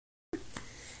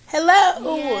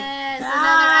Hello. Yes,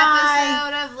 Hi.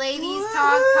 another episode of Ladies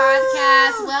Talk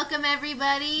Podcast. Welcome,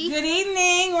 everybody. Good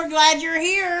evening. We're glad you're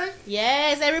here.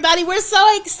 Yes, everybody, we're so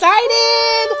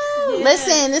excited.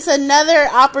 Listen, it's another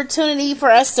opportunity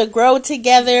for us to grow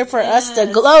together, for us to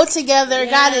glow together.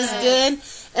 God is good.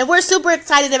 And we're super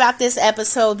excited about this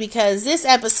episode because this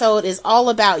episode is all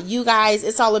about you guys.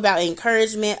 It's all about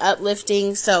encouragement,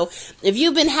 uplifting. So if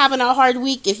you've been having a hard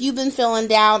week, if you've been feeling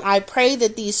down, I pray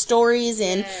that these stories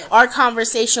and our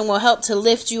conversation will help to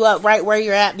lift you up right where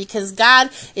you're at, because God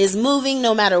is moving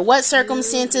no matter what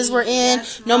circumstances we're in,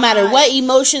 no matter what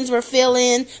emotions we're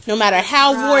feeling, no matter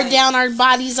how worn down our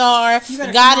bodies are.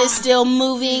 God is still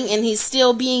moving, and He's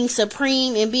still being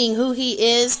supreme and being who He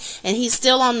is, and He's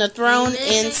still on the throne.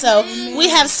 And so we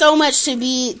have so much to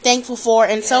be thankful for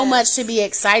and so much to be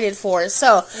excited for.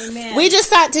 So we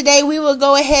just thought today we will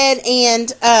go ahead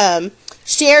and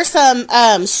share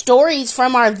some stories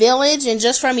from our village and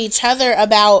just from each other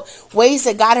about ways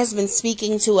that God has been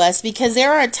speaking to us, because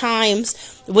there are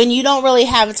times when you don't really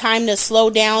have time to slow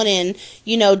down and,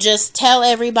 just tell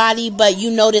everybody, but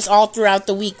you notice all throughout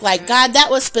the week, like, God, that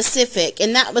was specific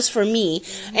and that was for me.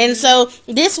 And so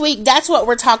this week, that's what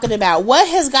we're talking about. What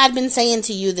has God been saying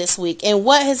to you this week, and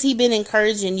what has He been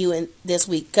encouraging you in this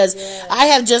week? Because I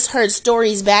have just heard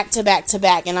stories back to back to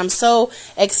back, and I'm so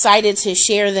excited to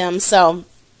share them. So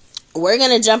we're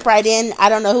going to jump right in. I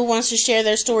don't know who wants to share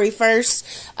their story first,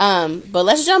 but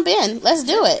let's jump in. Let's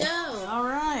do it. All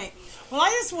right. Well, I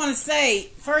just want to say,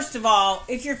 first of all,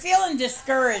 if you're feeling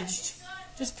discouraged,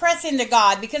 just press into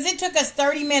God, because it took us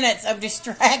 30 minutes of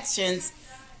distractions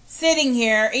sitting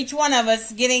here, each one of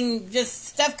us getting just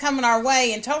stuff coming our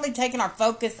way and totally taking our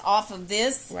focus off of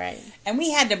this. Right. And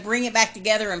we had to bring it back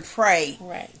together and pray.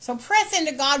 Right. So press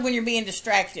into God when you're being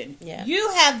distracted. Yeah. You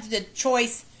have the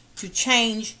choice to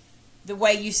change the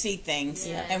way you see things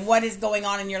and what is going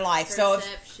on in your life.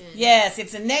 Perception. So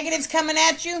if the negative's coming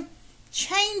at you,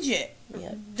 change it.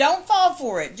 Yep. Don't fall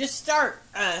for it. Just start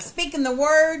speaking the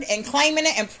word and claiming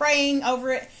it and praying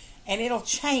over it, and it'll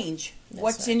change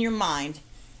what's in your mind.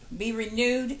 Be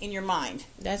renewed in your mind.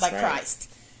 That's like right.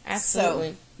 Christ.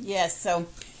 Absolutely. So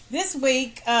this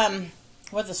week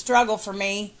was a struggle for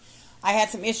me. I had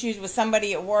some issues with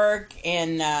somebody at work,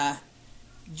 and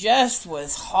just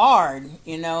was hard,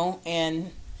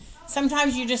 and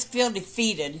sometimes you just feel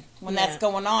defeated when that's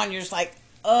going on. You're just like,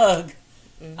 ugh.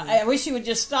 I wish you would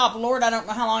just stop. Lord, I don't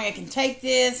know how long I can take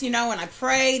this, and I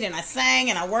prayed and I sang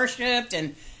and I worshiped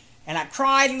and I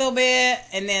cried a little bit,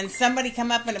 and then somebody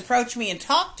come up and approached me and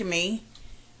talked to me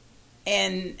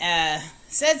and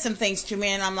said some things to me,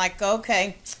 and I'm like,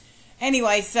 okay.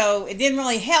 Anyway, so it didn't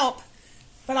really help,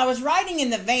 but I was riding in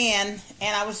the van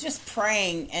and I was just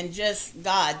praying and just,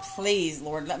 God, please,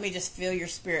 Lord, let me just feel your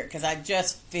spirit, because I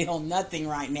just feel nothing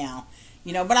right now,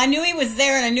 but I knew He was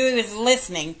there and I knew He was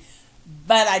listening,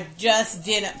 but I just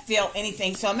didn't feel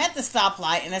anything. So I'm at the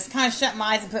stoplight, and I just kind of shut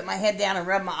my eyes and put my head down and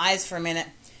rubbed my eyes for a minute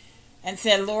and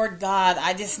said, Lord God,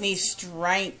 I just need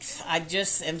strength. I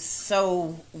just am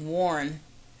so worn.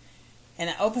 And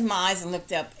I opened my eyes and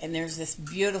looked up, and there's this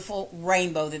beautiful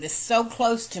rainbow that is so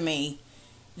close to me.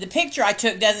 The picture I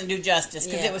took doesn't do justice,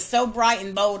 because it was so bright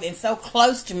and bold and so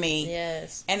close to me.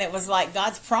 Yes. And it was like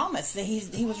God's promise that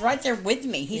He was right there with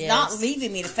me. He's not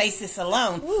leaving me to face this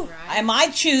alone. Right. Am I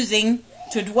choosing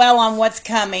to dwell on what's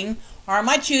coming, or am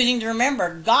I choosing to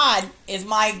remember God is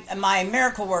my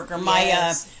miracle worker,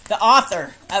 the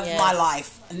author of my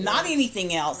life, not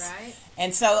anything else? Right.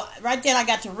 And so right then I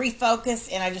got to refocus,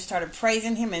 and I just started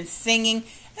praising Him and singing.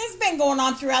 And it's been going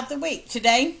on throughout the week.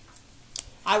 Today,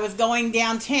 I was going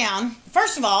downtown.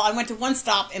 First of all, I went to one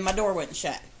stop and my door wouldn't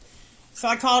shut. So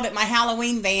I called it my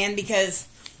Halloween van, because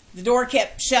the door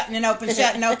kept shutting and open,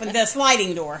 the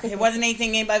sliding door. It wasn't anything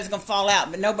anybody was going to fall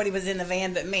out, but nobody was in the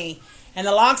van but me. And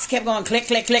the locks kept going click,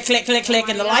 click, click, click, click, click,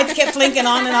 and the lights kept blinking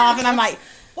on and off, and I'm like,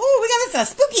 oh, we got this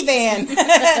a spooky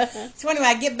van. So anyway,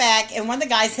 I get back, and one of the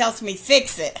guys helps me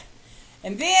fix it.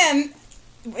 And then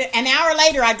an hour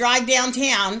later, I drive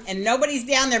downtown, and nobody's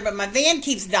down there, but my van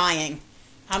keeps dying.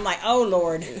 I'm like, oh,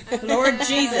 Lord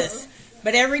Jesus.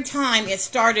 But every time it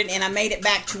started and I made it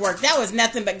back to work, that was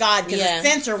nothing but God, because the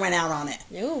sensor went out on it.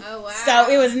 Ooh. Oh, wow. So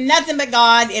it was nothing but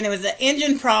God, and it was an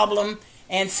engine problem.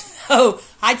 And so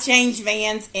I changed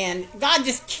vans, and God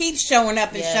just keeps showing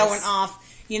up and showing off.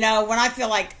 When I feel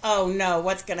like, oh, no,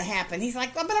 what's going to happen? He's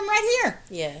like, well, but I'm right here.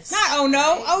 Yes. Not, oh,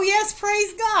 no. Oh, yes,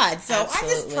 praise God. So Absolutely.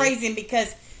 I just praise Him,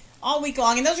 because all week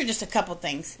long, and those are just a couple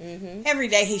things. Mm-hmm. Every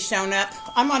day He's shown up.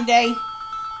 I'm on day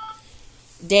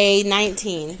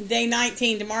 19. Day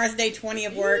 19. Tomorrow's day 20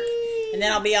 of work, and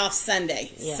then I'll be off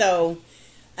Sunday. Yeah. So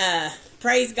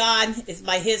praise God, it's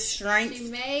by His strength. She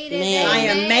made it. Man. I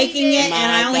am making it,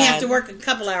 and I only have God. to work a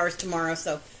couple hours tomorrow,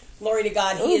 so glory to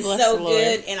God. He Ooh, is bless so the Lord.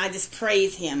 good, and I just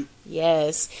praise Him.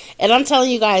 Yes. And I'm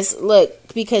telling you guys,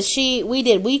 look, because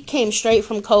we came straight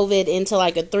from COVID into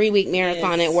like a 3-week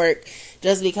marathon Yes. at work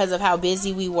just because of how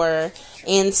busy we were.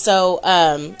 And so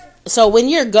when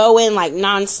you're going like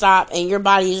nonstop and your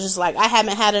body is just like, I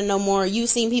haven't had it no more. You've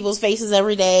seen people's faces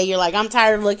every day. You're like, I'm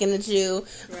tired of looking at you.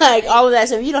 Like all of that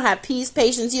stuff. You don't have peace,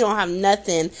 patience. You don't have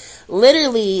nothing.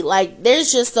 Literally, like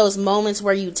there's just those moments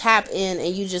where you tap in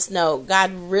and you just know,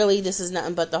 God, really, this is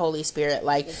nothing but the Holy Spirit.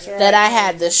 Like that I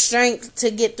had the strength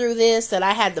to get through this, that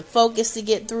I had the focus to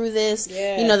get through this.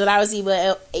 Yes. You know, that I was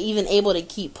even able to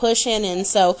keep pushing. And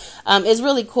so it's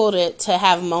really cool to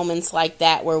have moments like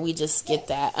that where we just get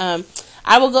that.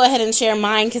 I will go ahead and share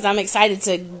mine because I'm excited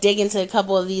to dig into a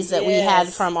couple of these that we had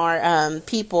from our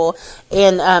people,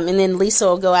 and then Lisa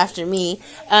will go after me.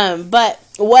 But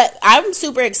what I'm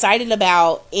super excited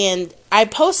about, and I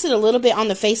posted a little bit on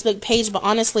the Facebook page, but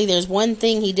honestly, there's one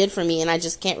thing he did for me, and I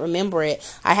just can't remember it.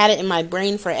 I had it in my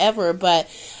brain forever, but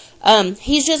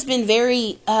he's just been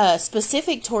very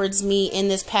specific towards me in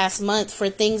this past month for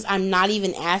things I'm not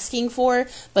even asking for,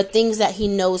 but things that he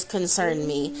knows concern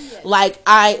me. Like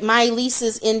my lease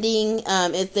is ending.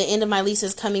 At the end of my lease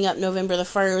is coming up November the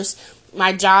 1st.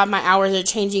 My job, my hours are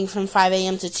changing from 5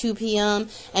 a.m. to 2 p.m.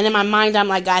 And in my mind, I'm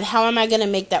like, God, how am I going to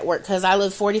make that work? Because I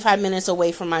live 45 minutes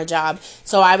away from my job.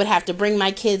 So I would have to bring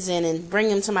my kids in and bring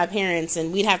them to my parents.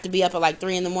 And we'd have to be up at like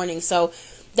 3 in the morning. So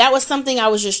that was something I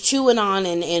was just chewing on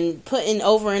and putting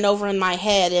over and over in my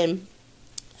head, and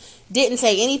didn't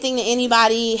say anything to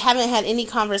anybody, haven't had any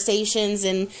conversations,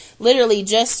 and literally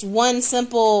just one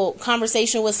simple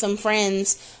conversation with some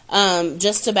friends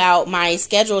just about my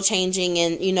schedule changing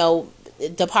and, you know,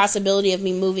 the possibility of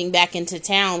me moving back into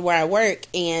town where I work,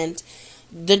 and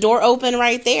the door open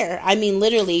right there. I mean,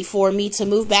 literally, for me to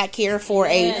move back here for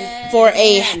a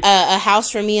house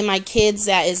for me and my kids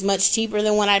that is much cheaper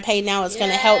than what I pay now. It's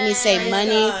going to help me save money.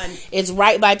 God. It's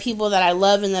right by people that I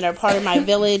love and that are part of my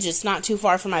village. It's not too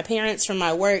far from my parents, from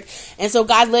my work. And so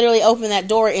God literally opened that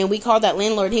door, and we called that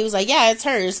landlord. He was like, yeah, it's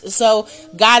hers. So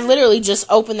God literally just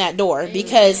opened that door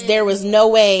because there was no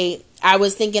way. I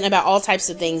was thinking about all types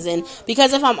of things. And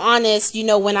because if I'm honest, you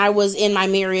know, when I was in my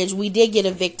marriage, we did get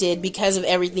evicted because of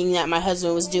everything that my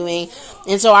husband was doing.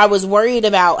 And so I was worried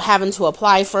about having to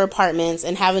apply for apartments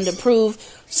and having to prove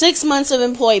 6 months of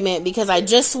employment because I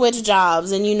just switched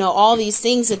jobs and, you know, all these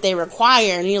things that they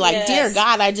require. And you're like, dear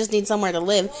God, I just need somewhere to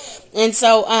live. And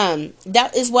so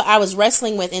that is what I was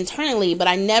wrestling with internally, but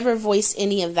I never voiced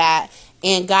any of that.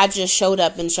 And God just showed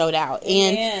up and showed out.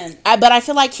 And but I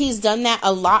feel like he's done that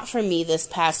a lot for me this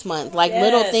past month. Like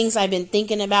little things I've been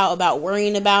thinking about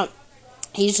worrying about.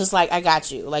 He's just like, I got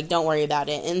you. Like, don't worry about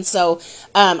it. And so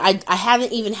I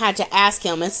haven't even had to ask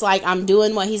him. It's like I'm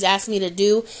doing what he's asked me to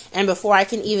do. And before I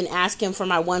can even ask him for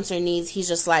my wants or needs, he's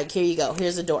just like, here you go.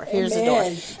 Here's the door. Here's the door.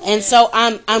 And so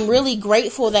I'm really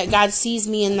grateful that God sees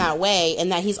me in that way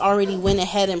and that he's already went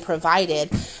ahead and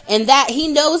provided. And that he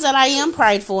knows that I am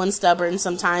prideful and stubborn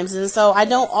sometimes. And so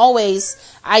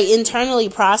I internally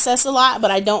process a lot, but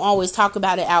I don't always talk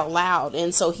about it out loud.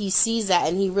 And so he sees that,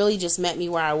 and he really just met me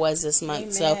where I was this month.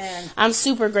 Amen. So I'm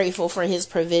super grateful for his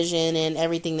provision and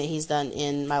everything that he's done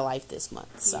in my life this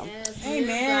month. So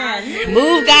Amen.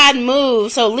 Move, God,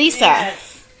 move. So Lisa,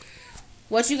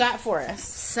 what you got for us?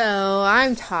 So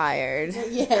I'm tired.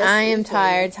 Yes, I am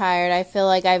tired. I feel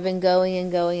like I've been going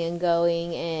and going and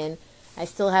going, and I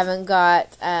still haven't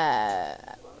got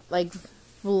like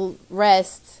full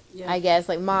rest. I guess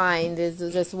like mind is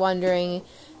just wondering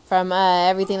from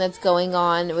everything that's going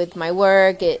on with my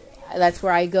work. That's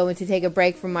where I go in to take a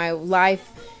break from my life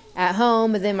at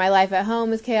home, but then my life at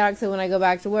home is chaotic, so when I go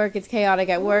back to work, it's chaotic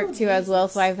at work too as well,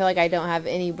 so I feel like I don't have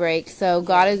any break. So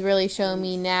God has really shown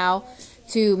me now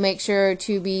to make sure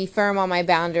to be firm on my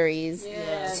boundaries,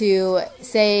 to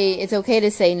say it's okay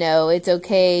to say no, it's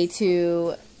okay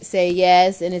to say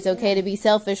yes, and it's okay to be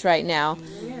selfish right now.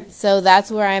 So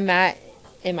that's where I'm at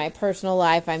in my personal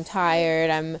life. I'm tired,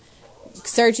 I'm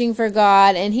searching for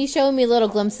God, and he showed me little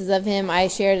glimpses of him. I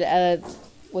shared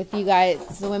with you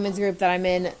guys, the women's group that I'm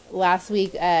in last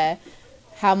week, how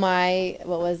I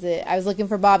was looking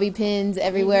for bobby pins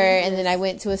everywhere, and then I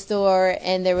went to a store,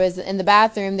 and there was, in the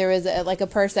bathroom, there was a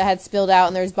purse that had spilled out,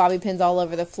 and there was bobby pins all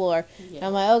over the floor. And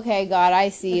I'm like, okay, God, I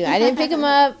see you. I didn't pick them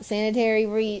up, sanitary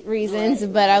reasons,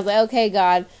 but I was like, okay,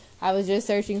 God, I was just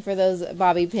searching for those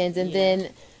bobby pins, and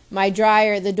then my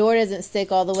dryer, the door doesn't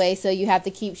stick all the way, so you have to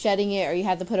keep shutting it, or you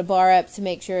have to put a bar up to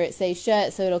make sure it stays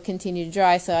shut so it'll continue to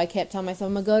dry. So I kept telling myself,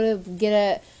 I'm going to go to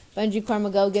get bungee cord. I'm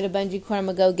going to go get a bungee cord. I'm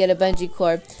going to go get a bungee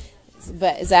cord.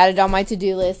 But it's added on my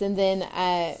to-do list. And then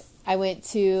I went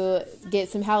to get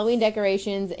some Halloween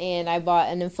decorations, and I bought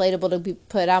an inflatable to be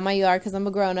put out my yard because I'm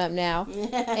a grown-up now.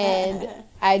 And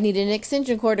I needed an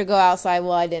extension cord to go outside.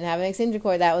 Well, I didn't have an extension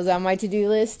cord. That was on my to-do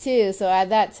list, too. So I add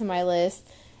that to my list.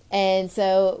 And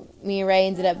so me and Ray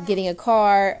ended up getting a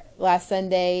car last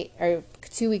Sunday, or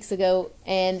 2 weeks ago.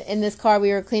 And in this car,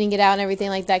 we were cleaning it out and everything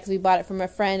like that because we bought it from a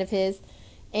friend of his.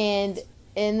 And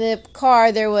in the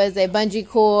car, there was a bungee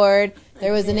cord,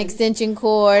 there was an extension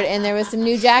cord, and there was some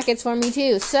new jackets for me,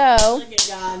 too. So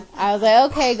I was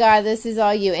like, okay, God, this is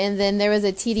all you. And then there was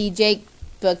a T.D. Jake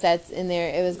book that's in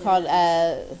there. It was called,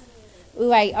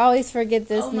 I always forget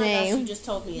this name. Gosh, you just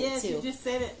told me it, too. Yes, you just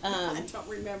said it. I don't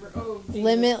remember. Oh, Jesus.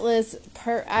 Limitless,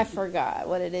 I forgot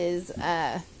what it is.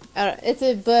 It's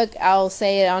a book. I'll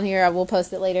say it on here. I will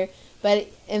post it later. But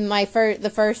in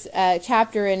the first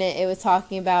chapter in it, it was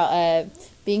talking about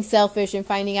being selfish and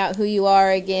finding out who you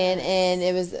are again. And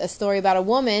it was a story about a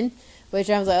woman, which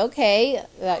I was like, okay,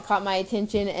 that caught my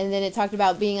attention. And then it talked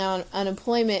about being on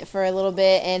unemployment for a little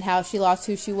bit and how she lost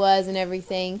who she was and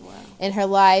everything in her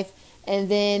life. And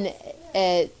then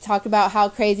it talked about how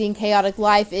crazy and chaotic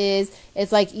life is.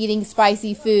 It's like eating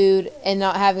spicy food and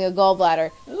not having a gallbladder.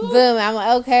 Ooh. Boom. I'm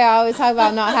like, okay, I always talk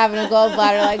about not having a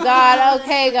gallbladder. Like, God,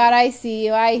 okay, God, I see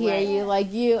you. I hear you. Like,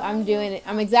 I'm doing it.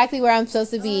 I'm exactly where I'm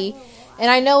supposed to be. And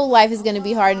I know life is going to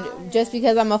be hard. Just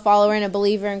because I'm a follower and a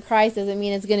believer in Christ doesn't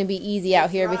mean it's going to be easy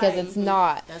out here, because it's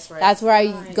not. That's right. That's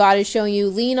where God is showing you,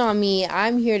 lean on me.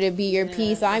 I'm here to be your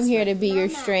peace. I'm here to be your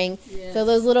strength. Yes. So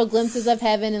those little glimpses of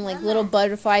heaven and like little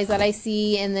butterflies that I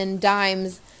see, and then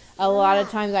dimes. A lot of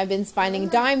times I've been finding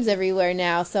dimes everywhere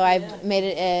now. So I've made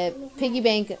it a piggy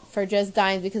bank for just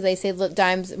dimes, because they say, look,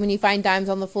 dimes, when you find dimes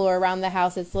on the floor around the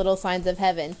house, it's little signs of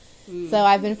heaven. So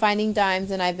I've been finding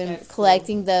dimes, and I've been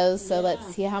collecting those. So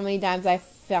let's see how many dimes I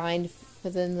find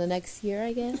within the next year,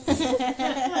 I guess.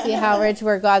 See how rich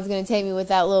where God's going to take me with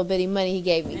that little bitty money He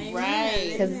gave me. Right.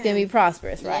 Because it's going to be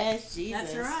prosperous, right? Yes,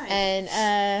 Jesus. That's right.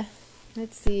 And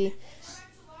let's see.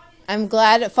 I'm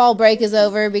glad fall break is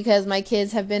over, because my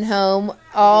kids have been home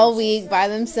all week by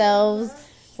themselves,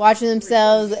 watching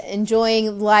themselves,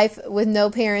 enjoying life with no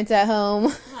parents at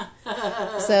home.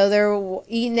 So they're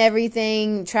eating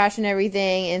everything, trashing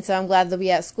everything, and so I'm glad they'll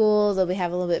be at school. They'll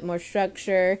have a little bit more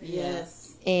structure. Yes.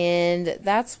 And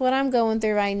that's what I'm going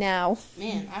through right now.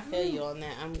 Man, I feel you on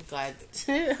that. I'm glad.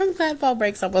 I'm glad fall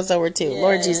break's almost over too. Yes.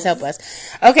 Lord Jesus, help us.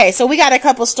 Okay, so we got a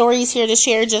couple stories here to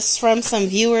share, just from some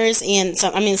viewers and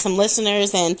some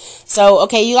listeners. And so,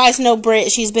 okay, you guys know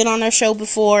Britt. She's been on our show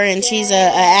before, and she's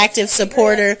a active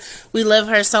supporter. We love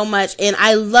her so much, and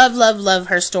I love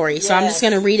her story. So I'm just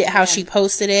gonna read it how she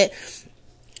posted it.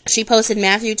 She posted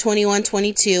Matthew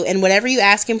 21:22, and whatever you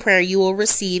ask in prayer, you will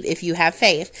receive if you have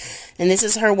faith. And this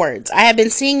is her words. I have been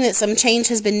seeing that some change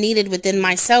has been needed within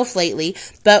myself lately,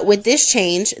 but with this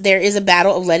change, there is a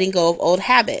battle of letting go of old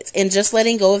habits and just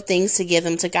letting go of things to give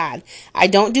them to God. I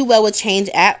don't do well with change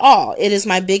at all. It is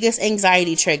my biggest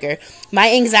anxiety trigger.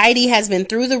 My anxiety has been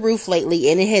through the roof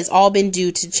lately, and it has all been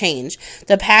due to change.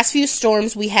 The past few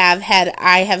storms we have had,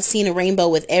 I have seen a rainbow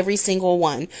with every single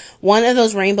one. One of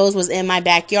those rainbows was in my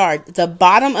backyard. The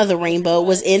bottom of the rainbow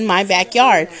was in my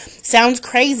backyard. Sounds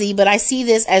crazy, but I see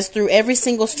this as through every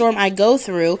single storm I go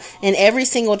through and every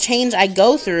single change I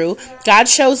go through, God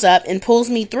shows up and pulls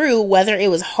me through, whether it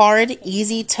was hard,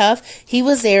 easy, tough. He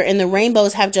was there, and the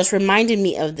rainbows have just reminded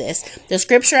me of this. The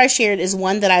scripture I shared is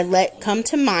one that I let come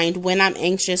to mind when I'm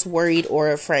anxious, worried, or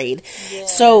afraid.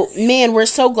 Yes. So, man, we're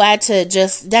so glad to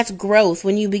that's growth.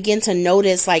 When you begin to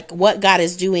notice like what God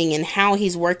is doing and how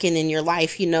He's working in your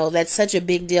life, that's such a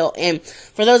big deal. And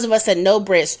for those of us that know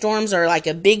Britt, storms are like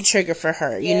a big trigger for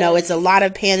her. It's a lot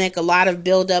of panic, a lot of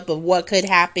buildup of what could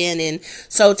happen. And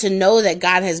so to know that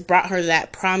God has brought her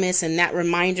that promise and that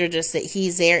reminder, just that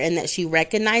He's there and that she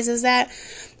recognizes that.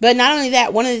 But not only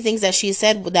that, one of the things that she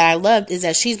said that I loved is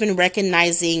that she's been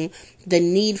recognizing the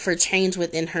need for change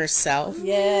within herself.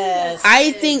 Yes.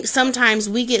 I think sometimes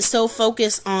we get so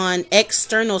focused on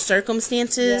external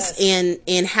circumstances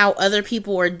and how other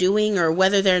people are doing, or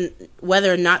whether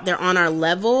or not they're on our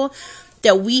level,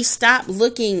 that we stop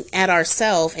looking at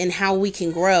ourselves and how we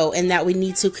can grow, and that we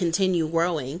need to continue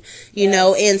growing,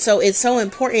 and so it's so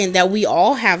important that we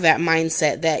all have that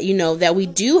mindset that, that we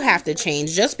do have to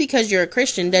change. Just because you're a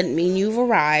Christian doesn't mean you've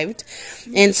arrived.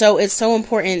 And so it's so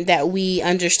important that we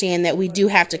understand that we do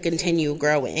have to continue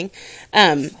growing.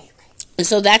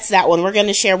 So that's that one. We're going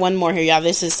to share one more here, y'all.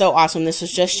 This is so awesome. This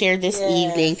was just shared this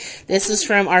evening. This is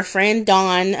from our friend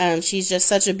Dawn. She's just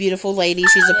such a beautiful lady.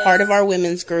 She's a part of our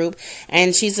women's group,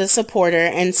 and she's a supporter.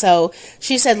 And so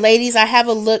she said, ladies, I have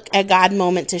a look at God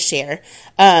moment to share.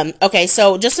 Okay,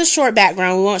 so just a short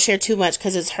background. We won't share too much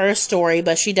because it's her story,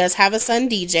 but she does have a son,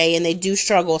 DJ, and they do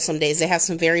struggle some days. They have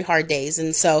some very hard days.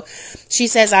 And so she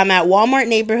says, I'm at Walmart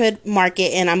neighborhood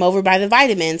market, and I'm over by the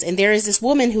vitamins, and there is this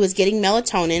woman who is getting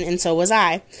melatonin, and so was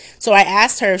I. So I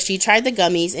asked her if she tried the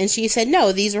gummies, and she said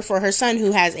no, these were for her son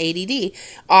who has ADD,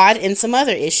 odd, and some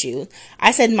other issue.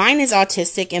 I said mine is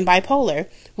autistic and bipolar.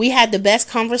 We had the best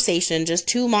conversation, just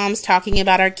two moms talking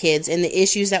about our kids and the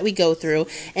issues that we go through,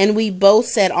 and we both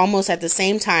said almost at the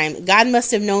same time, God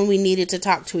must have known we needed to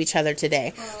talk to each other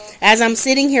today. As I'm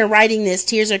sitting here writing this,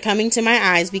 tears are coming to my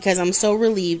eyes because I'm so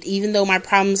relieved, even though my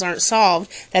problems aren't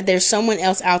solved, that there's someone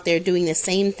else out there doing the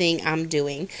same thing I'm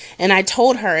doing. And I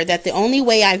told her that the only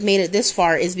way I've made it this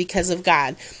far is because of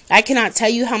God. I cannot tell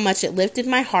you how much it lifted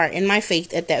my heart and my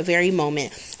faith at that very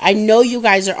moment. I know you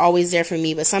guys are always there for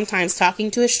me, but sometimes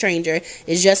talking to a stranger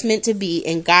is just meant to be,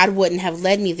 and God wouldn't have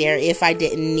led me there if I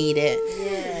didn't need it.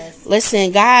 Yes.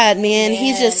 Listen, God, man,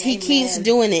 He keeps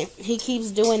doing it. He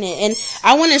keeps doing it. And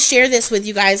I want to share this with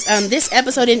you guys. This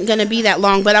episode isn't going to be that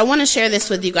long, but I want to share this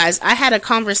with you guys. I had a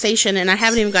conversation, and I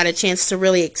haven't even got a chance to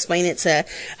really explain it to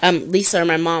Lisa or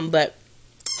my mom, but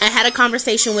I had a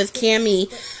conversation with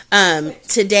Cammie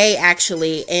today,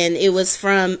 actually, and it was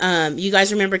from, you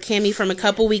guys remember Cammie from a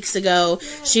couple weeks ago.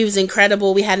 She was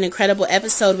incredible. We had an incredible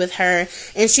episode with her,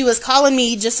 and she was calling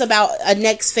me just about a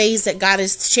next phase that God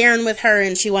is sharing with her,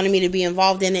 and she wanted me to be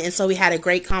involved in it, and so we had a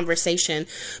great conversation.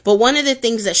 But one of the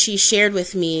things that she shared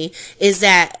with me is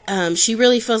that she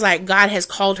really feels like God has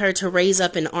called her to raise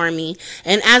up an army,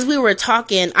 and as we were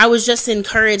talking, I was just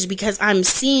encouraged because I'm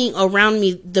seeing around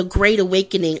me the great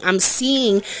awakening. I'm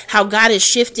seeing how God is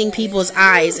shifting people's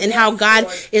eyes and how God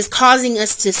is causing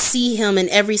us to see Him in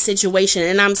every situation.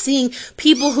 And I'm seeing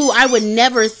people who I would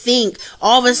never think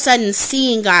all of a sudden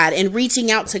seeing God and reaching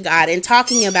out to God and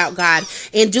talking about God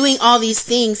and doing all these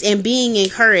things and being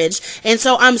encouraged. And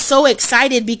so I'm so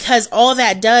excited because all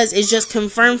that does is just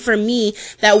confirm for me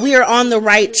that we are on the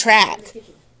right track.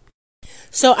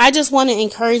 So I just want to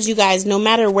encourage you guys, no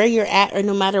matter where you're at or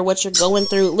no matter what you're going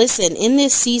through, listen, in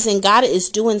this season, God is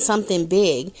doing something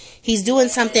big. He's doing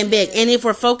something big. And if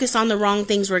we're focused on the wrong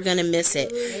things, we're going to miss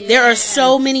it. There are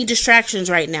so many distractions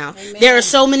right now. There are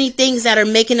so many things that are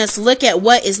making us look at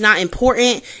what is not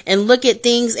important and look at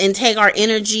things and take our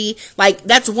energy. Like,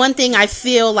 that's one thing I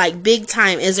feel like big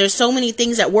time is there's so many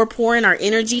things that we're pouring our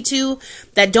energy to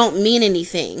that don't mean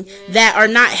anything, that are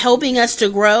not helping us to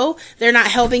grow. They're not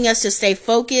helping us to stay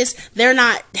focused. They're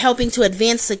not helping to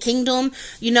advance the kingdom.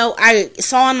 You know, I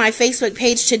saw on my Facebook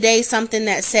page today something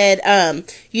that said,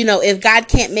 if God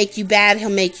can't make you bad, He'll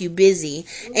make you busy.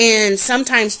 And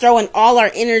sometimes throwing all our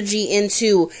energy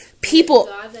into people.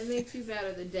 God that makes you bad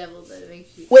or the devil that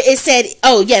makes you? Well, it said,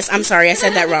 oh yes, I'm sorry, I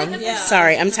said that wrong.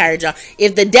 Sorry, I'm tired, y'all.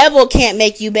 If the devil can't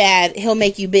make you bad, he'll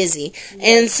make you busy.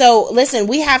 And so, listen,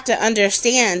 we have to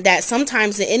understand that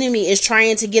sometimes the enemy is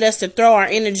trying to get us to throw our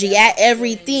energy at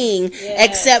everything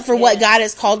except for what God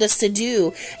has called us to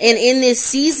do. And in this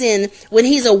season, when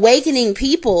He's awakening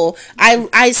people,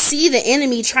 I see the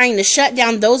enemy trying to shut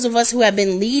down those of us who have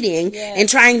been leading and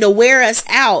trying to wear us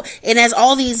out. And as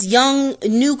all these young,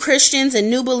 new Christians and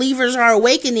new believers are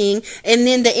awakening, and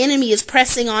then the enemy is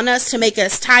pressing on us to make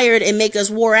us tired and make us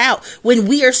wore out when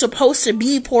we are supposed to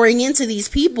be pouring into these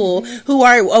people who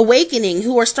are awakening,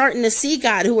 who are starting to see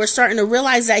God, who are starting to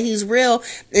realize that He's real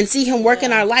and see Him work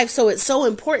in our life. So it's so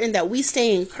important that we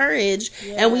stay encouraged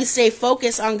and we stay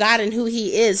focused on God and who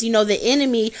He is. You know, the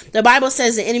enemy, the Bible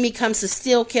says the enemy comes to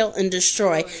steal, kill, and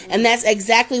destroy. And that's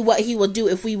exactly what he will do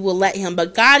if we will let him.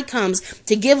 But God comes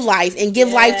to give life and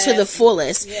give life to the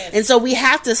fullest. And so we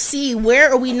have to see,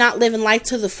 where are we not living life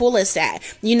to the fullest at?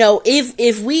 You know,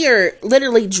 if we are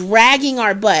literally dragging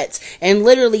our butts and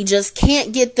literally just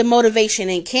can't get the motivation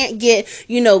and can't get,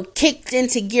 kicked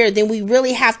into gear, then we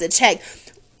really have to check.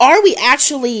 Are we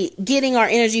actually getting our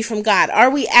energy from God?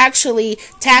 Are we actually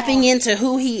tapping into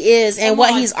who He is and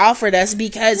what He's offered us?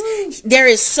 Because there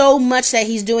is so much that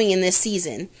He's doing in this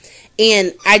season.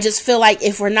 And I just feel like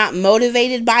if we're not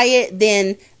motivated by it,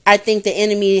 then I think the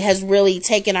enemy has really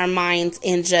taken our minds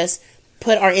and just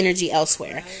put our energy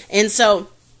elsewhere. And so,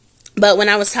 but when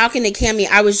I was talking to Cammie,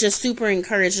 I was just super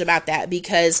encouraged about that,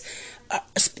 because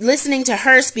listening to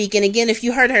her speak, and again, if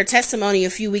you heard her testimony a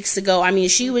few weeks ago, I mean,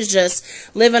 she was just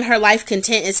living her life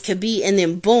content as could be, and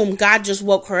then boom, God just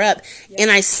woke her up.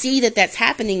 And I see that that's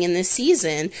happening in this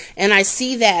season, and I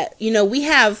see that, we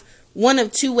one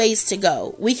of two ways to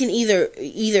go. We can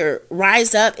either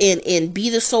rise up and be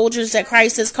the soldiers that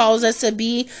Christ has called us to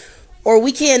be, or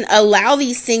we can allow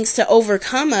these things to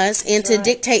overcome us and to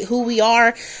dictate who we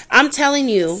are. I'm telling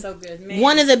you, So good,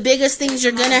 one of the biggest things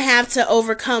you're going to have to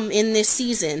overcome in this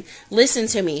season, listen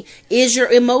to me, is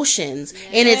your emotions.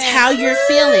 And it's how you're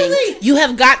feeling. You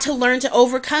have got to learn to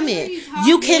overcome it.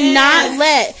 You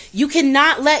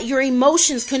cannot let your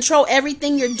emotions control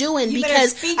everything you're doing,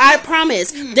 because I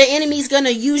promise the enemy's going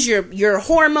to use your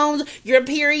hormones, your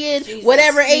period,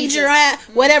 whatever age you're at,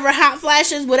 whatever hot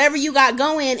flashes, whatever you got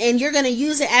going, and you're going to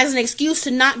use it as an excuse to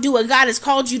not do what God has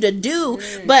called you to do.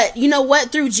 But you know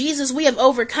what? Through Jesus, we have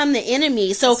overcome the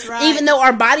enemy. So even though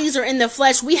our bodies are in the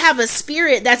flesh, we have a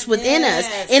spirit that's within us.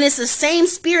 And it's the same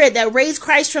spirit that raised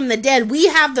Christ from the dead. We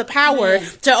have the power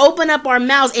to open up our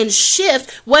mouths and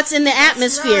shift what's in the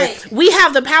atmosphere. We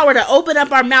have the power to open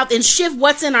up our mouth and shift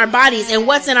what's in our bodies and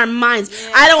what's in our minds.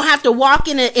 I don't have to walk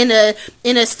in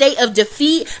a state of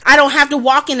defeat. I don't have to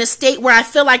walk in a state where I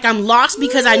feel like I'm lost,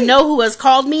 because I know who has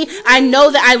called me. I know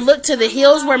that I look to the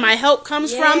hills where my help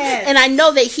comes from, and I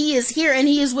know that He is here and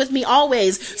He is with me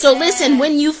always. So listen,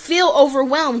 when you feel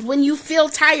overwhelmed, when you feel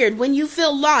tired, when you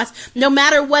feel lost, no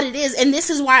matter what it is, and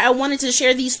this is why I wanted to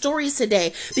share these stories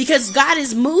today, because God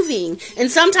is moving,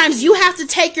 and sometimes you have to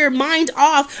take your mind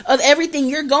off of everything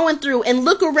you're going through and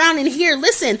look around and hear,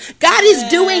 listen, God is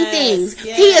doing things.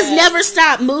 He has never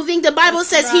stopped moving. The Bible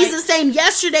says He's the same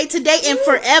yesterday, today, and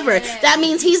forever. That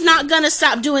means He's not going to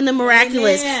stop doing the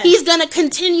miraculous. He's going to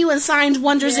continue in signs,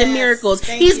 wonders, and miracles.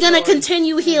 He's going to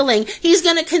continue healing. He's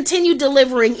going to continue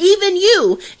delivering.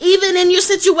 Even in your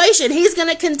situation, He's going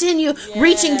to continue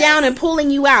reaching down and pulling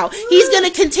you out. He's going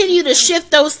to continue to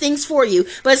shift those things for you.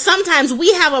 But sometimes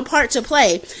we have a part to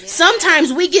play.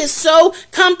 Sometimes we get so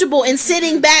comfortable in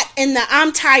sitting back in the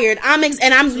I'm tired. I'm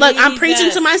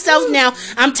preaching to myself now.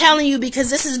 I'm telling you, because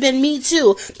this has been me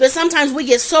too. But sometimes we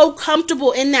get so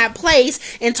comfortable in that place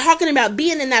and talking about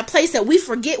being in that place that we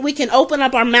forget we can open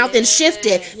up our mouth and shift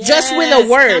it just with a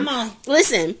word.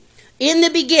 Listen, in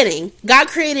the beginning, God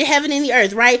created heaven and the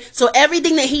earth, right? So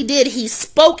everything that He did, He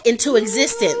spoke into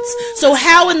existence. So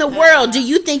how in the world do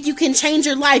you think you can change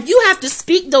your life? You have to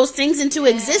speak those things into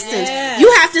existence.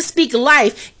 You have to speak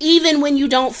life even when you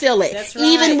don't feel it,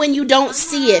 even when you don't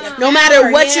see it. No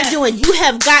matter what you're doing, you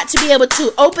have got to be able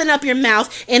to open up your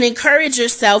mouth and encourage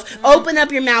yourself. Open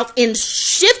up your mouth and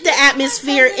shift the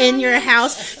atmosphere in your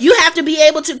house. You have to be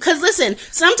able to, because listen,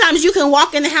 sometimes you can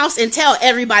walk in the house and tell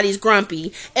everybody's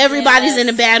grumpy. Everybody's in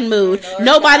a bad mood.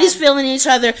 Nobody's feeling each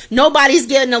other. Nobody's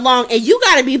getting along. And you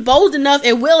got to be bold enough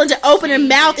and willing to open your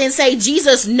mouth and say,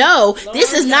 Jesus, no,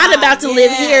 this is not about to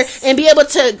live here, and be able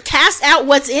to cast out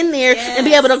what's in there and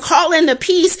be able to call in the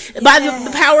peace by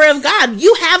the power of God.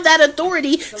 You have that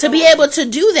authority to be able to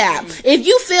do that. If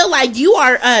you feel like you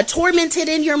are tormented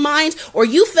in your mind, or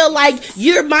you feel like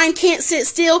your mind can't sit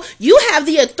still, you have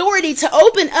the authority to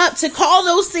open up, to call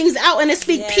those things out, and to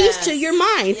speak peace to your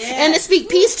mind and to speak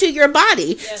peace to your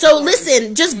body. So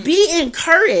listen, just be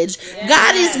encouraged.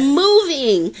 God is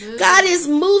moving. God is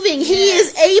moving. He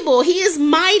is able. He is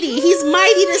mighty. He's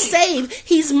mighty to save.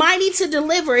 He's mighty to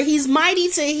deliver. He's mighty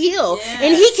to heal.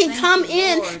 And He can come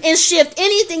in and shift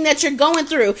anything that you're going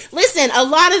through. Listen, a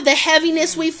lot of the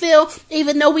heaviness we feel,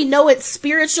 even though we know it's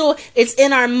spiritual, it's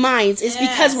in our minds. It's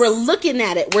because we're looking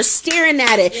at it. We're staring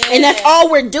at it. And that's all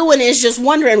we're doing, is just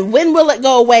wondering, when will it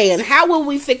go away? And how will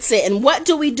we fix it? And what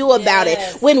do we do about it?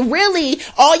 When really,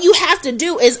 all you have to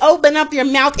do is open up your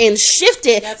mouth and shift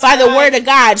it by the word of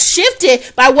God. Shift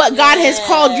it by what God has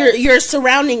called your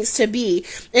surroundings to be.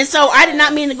 And so I did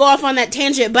not mean to go off on that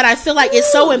tangent, but I feel like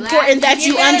it's so important that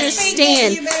you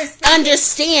understand.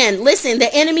 Listen, the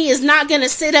enemy is not going to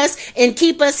sit us and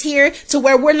keep us here to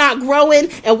where we're not growing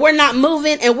and we're not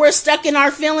moving and we're stuck in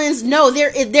our feelings. No,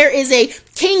 there is a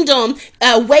kingdom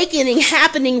awakening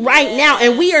happening right now,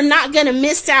 and we are not going to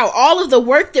miss out. All of the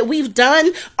work that we've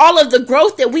done, all of the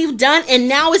growth that we've done, and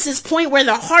now it's this point where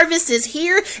the harvest is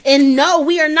here. And no,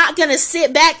 we are not going to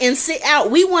sit back and sit out.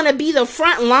 We want to be the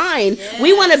front line.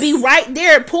 We want to be right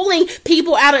there, pulling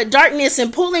people out of darkness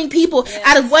and pulling people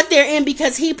out of what they're in,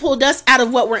 because He pulled us out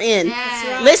of what we're in.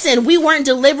 Listen, we weren't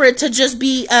delivered to just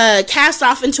be cast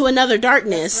off into another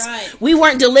darkness. We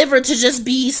weren't delivered to just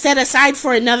be set aside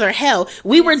for another hell.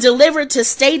 We were delivered to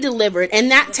stay delivered,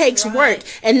 and that takes work,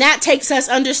 and that takes us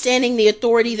understanding the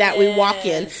authority that we walk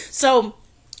in. So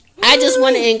I just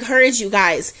want to encourage you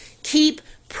guys, keep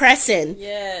pressing.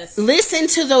 Yes. Listen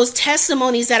to those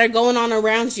testimonies that are going on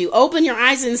around you. Open your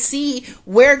eyes and see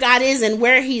where God is and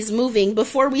where he's moving.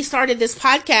 Before we started this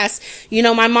podcast, you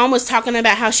know, my mom was talking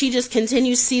about how she just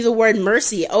continues to see the word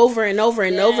mercy over and over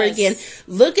and over again.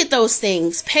 Look at those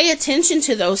things. Pay attention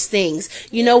to those things.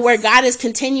 You know, where God is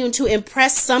continuing to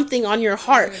impress something on your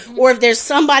heart. Or if there's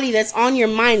somebody that's on your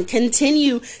mind,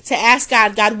 continue to ask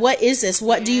God, God, what is this?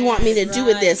 What do you want me to do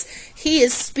with this? He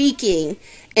is speaking.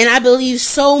 And I believe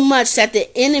so much that the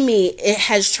enemy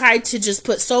has tried to just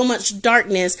put so much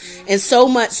darkness and so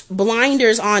much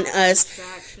blinders on us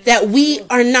that we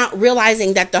are not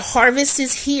realizing that the harvest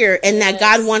is here and that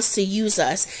God wants to use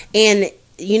us. And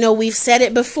you know, we've said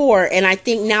it before, and I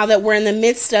think now that we're in the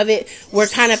midst of it, we're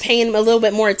kind of paying a little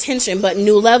bit more attention, but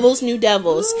new levels, new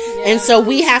devils. And so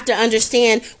we have to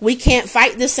understand we can't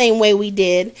fight the same way we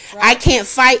did. I can't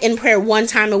fight in prayer 1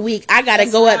 time a week. I got to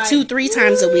go up 2-3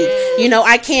 times a week. You know,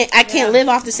 I can't live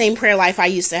off the same prayer life I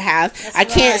used to have. I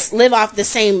can't live off the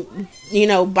same, you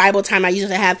know, Bible time I used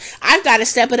to have. I've got to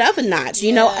step it up a notch,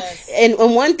 you know. And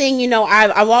one thing, you know,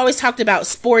 I've always talked about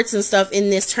sports and stuff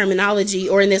in this terminology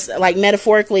or in this, like,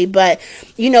 metaphorically, but,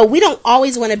 you know, we don't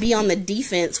always want to be on the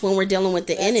defense when we're dealing with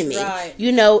the enemy.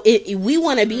 You know, we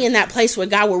want to be in that place with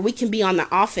God where we can be on the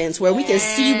offense, where we can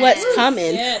see what's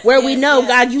coming, where we know,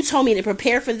 God, you told me to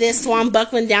prepare for this, so I'm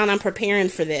buckling down, I'm preparing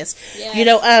for this. You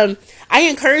know, I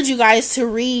encourage you guys to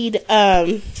read,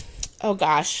 oh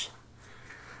gosh,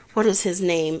 what is his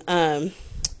name?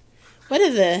 What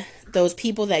are those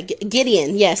people that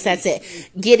Gideon? Yes, that's it.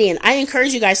 Gideon. I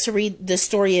encourage you guys to read the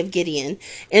story of Gideon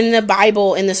in the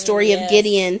Bible. In the story of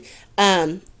Gideon,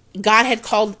 God had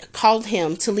called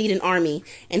him to lead an army,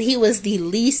 and he was the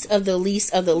least of the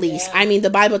least of the least. I mean, the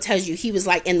Bible tells you he was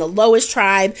like in the lowest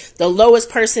tribe, the lowest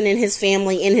person in his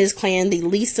family, in his clan, the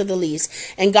least of the least.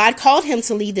 And God called him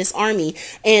to lead this army,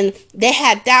 and they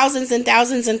had thousands and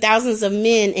thousands and thousands of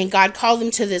men, and God called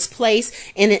them to this place,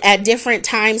 and at different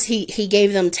times he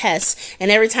gave them tests,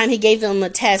 and every time he gave them a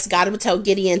test, God would tell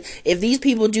Gideon, if these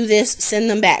people do this, send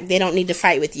them back. They don't need to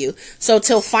fight with you. So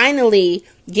till finally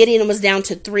Gideon was down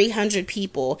to 300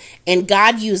 people, and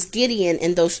God used Gideon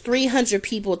and those 300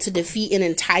 people to defeat an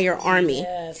entire army.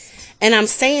 And I'm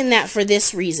saying that for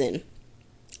this reason.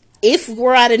 If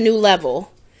we're at a new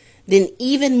level, then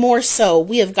even more so,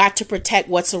 we have got to protect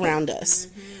what's around us.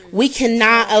 We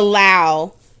cannot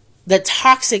allow the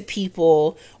toxic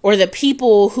people or the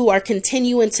people who are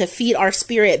continuing to feed our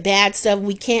spirit bad stuff.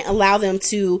 We can't allow them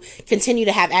to continue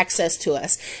to have access to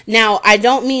us. Now, I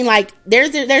don't mean like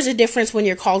there's a difference when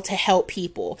you're called to help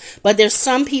people, but there's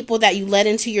some people that you let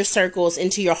into your circles,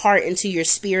 into your heart, into your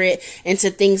spirit, into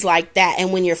things like that.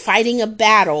 And when you're fighting a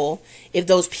battle, if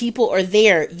those people are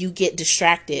there, you get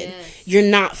distracted. You're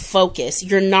not focused.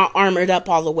 You're not armored up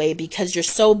all the way because you're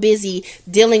so busy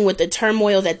dealing with the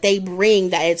turmoil that they bring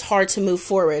that it's hard to move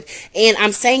forward. And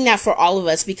I'm saying that for all of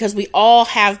us because we all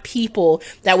have people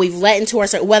that we've let into our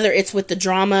circle, whether it's with the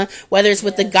drama, whether it's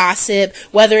with the gossip,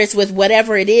 whether it's with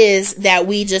whatever it is that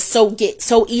we just get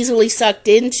so easily sucked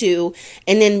into,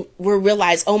 and then we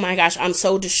realize, oh my gosh, I'm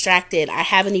so distracted. I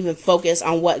haven't even focused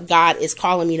on what God is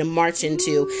calling me to march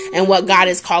into and what God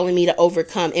is calling me to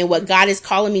overcome and what God is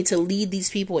calling me to lead these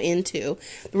people into.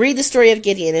 Read the story of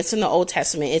Gideon. It's in the Old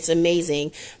Testament. It's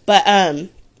amazing. But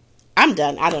I'm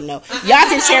done. I don't know. Y'all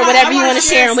can share whatever you want to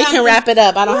share, and we can wrap it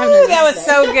up. I don't have nothing that to was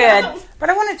say. so good. But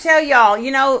I want to tell y'all,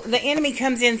 you know, the enemy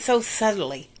comes in so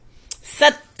subtly.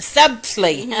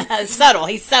 Subtle.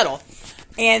 He's subtle.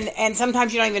 And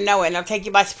sometimes you don't even know it, and it'll take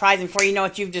you by surprise, and before you know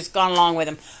it, you've just gone along with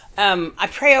him. I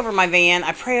pray over my van.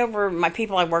 I pray over my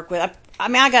people I work with. I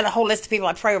mean, I got a whole list of people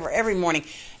I pray over every morning,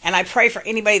 and I pray for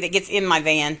anybody that gets in my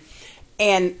van.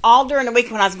 And all during the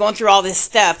week when I was going through all this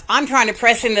stuff, I'm trying to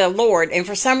press into the Lord. And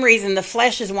for some reason, the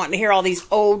flesh is wanting to hear all these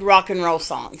old rock and roll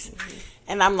songs.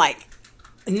 And I'm like,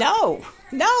 no.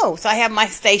 So I have my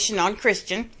station on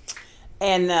Christian.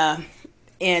 And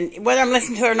whether I'm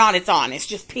listening to it or not, it's on. It's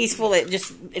just peaceful.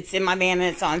 It's in my van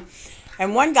and it's on.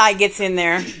 And one guy gets in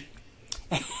there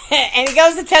and he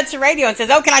goes to touch the radio and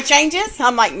says, oh, can I change this?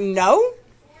 I'm like, no,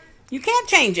 you can't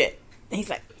change it. And he's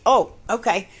like, oh,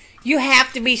 okay. You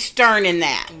have to be stern in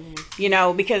that, you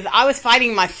know, because I was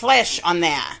fighting my flesh on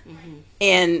that.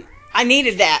 And I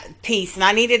needed that peace and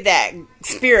I needed that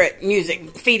spirit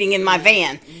music feeding in my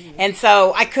van. And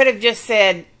so I could have just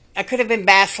said, I could have been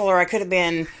bashful or I could have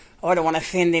been, oh, I don't want to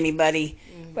offend anybody.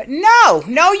 But no,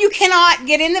 you cannot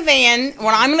get in the van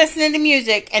when I'm listening to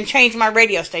music and change my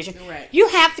radio station. You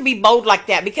have to be bold like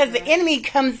that because the enemy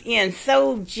comes in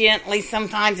so gently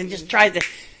sometimes and just tries to,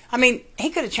 I mean, he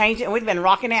could have changed it and we'd been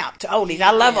rocking out to oldies.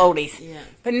 I love oldies. Yeah.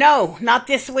 But no, not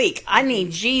this week. I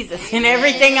need Jesus in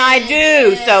everything I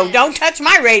do. So don't touch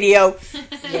my radio.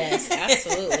 Yes,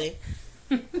 absolutely.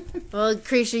 Well,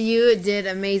 Creature, you did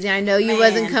amazing. I know you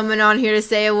wasn't Man. coming on here to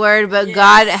say a word, but Yes.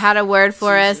 God had a word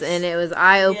for us, Jesus. and it was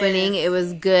eye-opening. Yes. It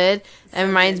was good. It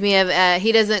reminds me of,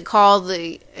 he doesn't call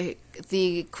the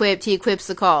equipped, he equips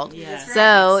the called. Yes. So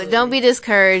Absolutely. don't be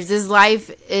discouraged. This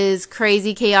life is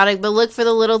crazy, chaotic, but look for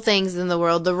the little things in the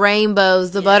world, the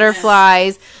rainbows, the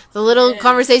butterflies, the little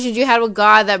conversations you had with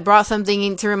God that brought something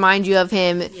in to remind you of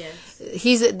him. Yes.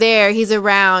 He's there. He's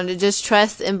around. Just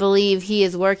trust and believe he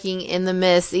is working in the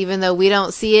midst. Even though we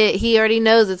don't see it, he already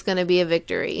knows it's going to be a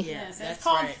victory. Yes, It's that's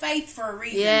called right. faith for a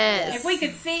reason. Yes. If we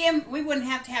could see him, we wouldn't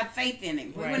have to have faith in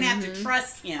him. We wouldn't have to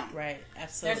trust him. Right,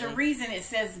 absolutely. There's a reason it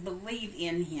says believe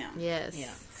in him. Yes. Yeah,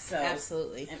 So,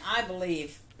 absolutely. And I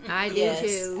believe. I do Yes,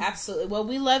 too. absolutely. Well,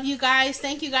 we love you guys.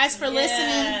 Thank you guys for listening.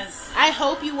 Yes. I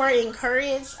hope you were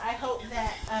encouraged. I hope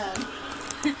that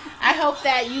I hope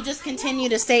that you just continue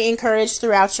to stay encouraged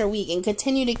throughout your week and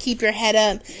continue to keep your head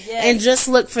up and just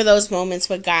look for those moments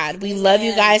with God. We love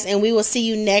you guys, and we will see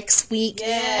you next week.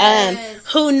 Yes.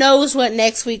 Who knows what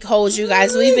next week holds, you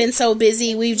guys? We've been so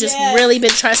busy. We've just really been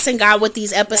trusting God with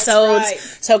these episodes. right.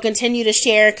 So continue to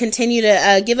share, continue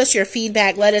to give us your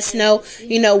feedback. Let us know,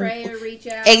 Pray or reach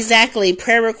out. exactly,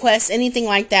 prayer requests, anything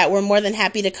like that. We're more than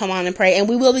happy to come on and pray. And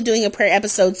we will be doing a prayer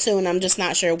episode soon. I'm just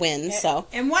not sure when. So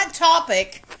And what topic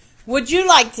would you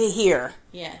like to hear?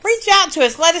 yes. Reach out to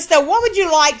us. Let us know, what would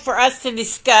you like for us to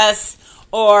discuss,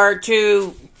 or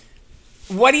to,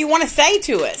 what do you want to say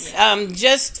to us?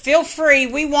 Just feel free.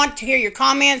 We want to hear your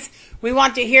comments. We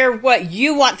want to hear what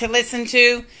you want to listen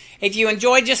to. If you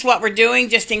enjoy just what we're doing,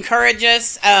 just encourage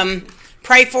us.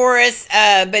 Pray for us.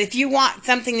 But if you want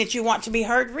something that you want to be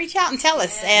heard, reach out and tell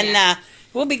us. And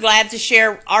we'll be glad to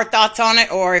share our thoughts on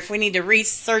it, or if we need to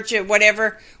research it,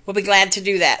 whatever, we'll be glad to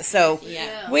do that. So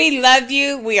we love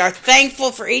you. We are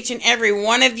thankful for each and every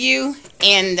one of you.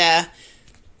 And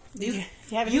do you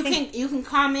have You anything? can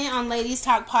comment on Ladies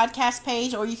Talk podcast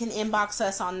page, or you can inbox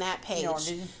us on that page. No, did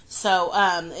you? So,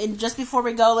 and just before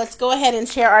we go, let's go ahead and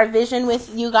share our vision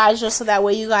with you guys, just so that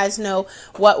way you guys know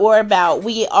what we're about.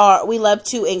 We love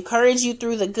to encourage you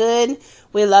through the good.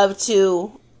 We love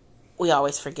to. We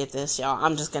always forget this, y'all.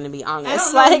 I'm just gonna be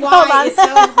honest. I don't know why it's so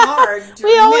hard to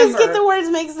we always remember. get the words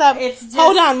mixed up. It's just-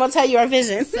 Hold on, we'll tell you our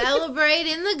vision. Celebrate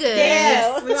in the good.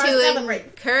 Yes, we wanna to celebrate.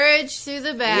 encourage through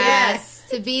the bad. Yes.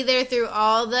 To be there through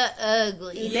all the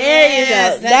ugly. There you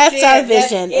Yes, go. That's our it.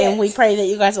 That's vision, it. and we pray that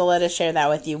you guys will let us share that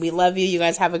with you. We love you. You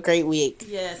guys have a great week.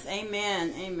 Yes,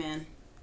 amen, amen.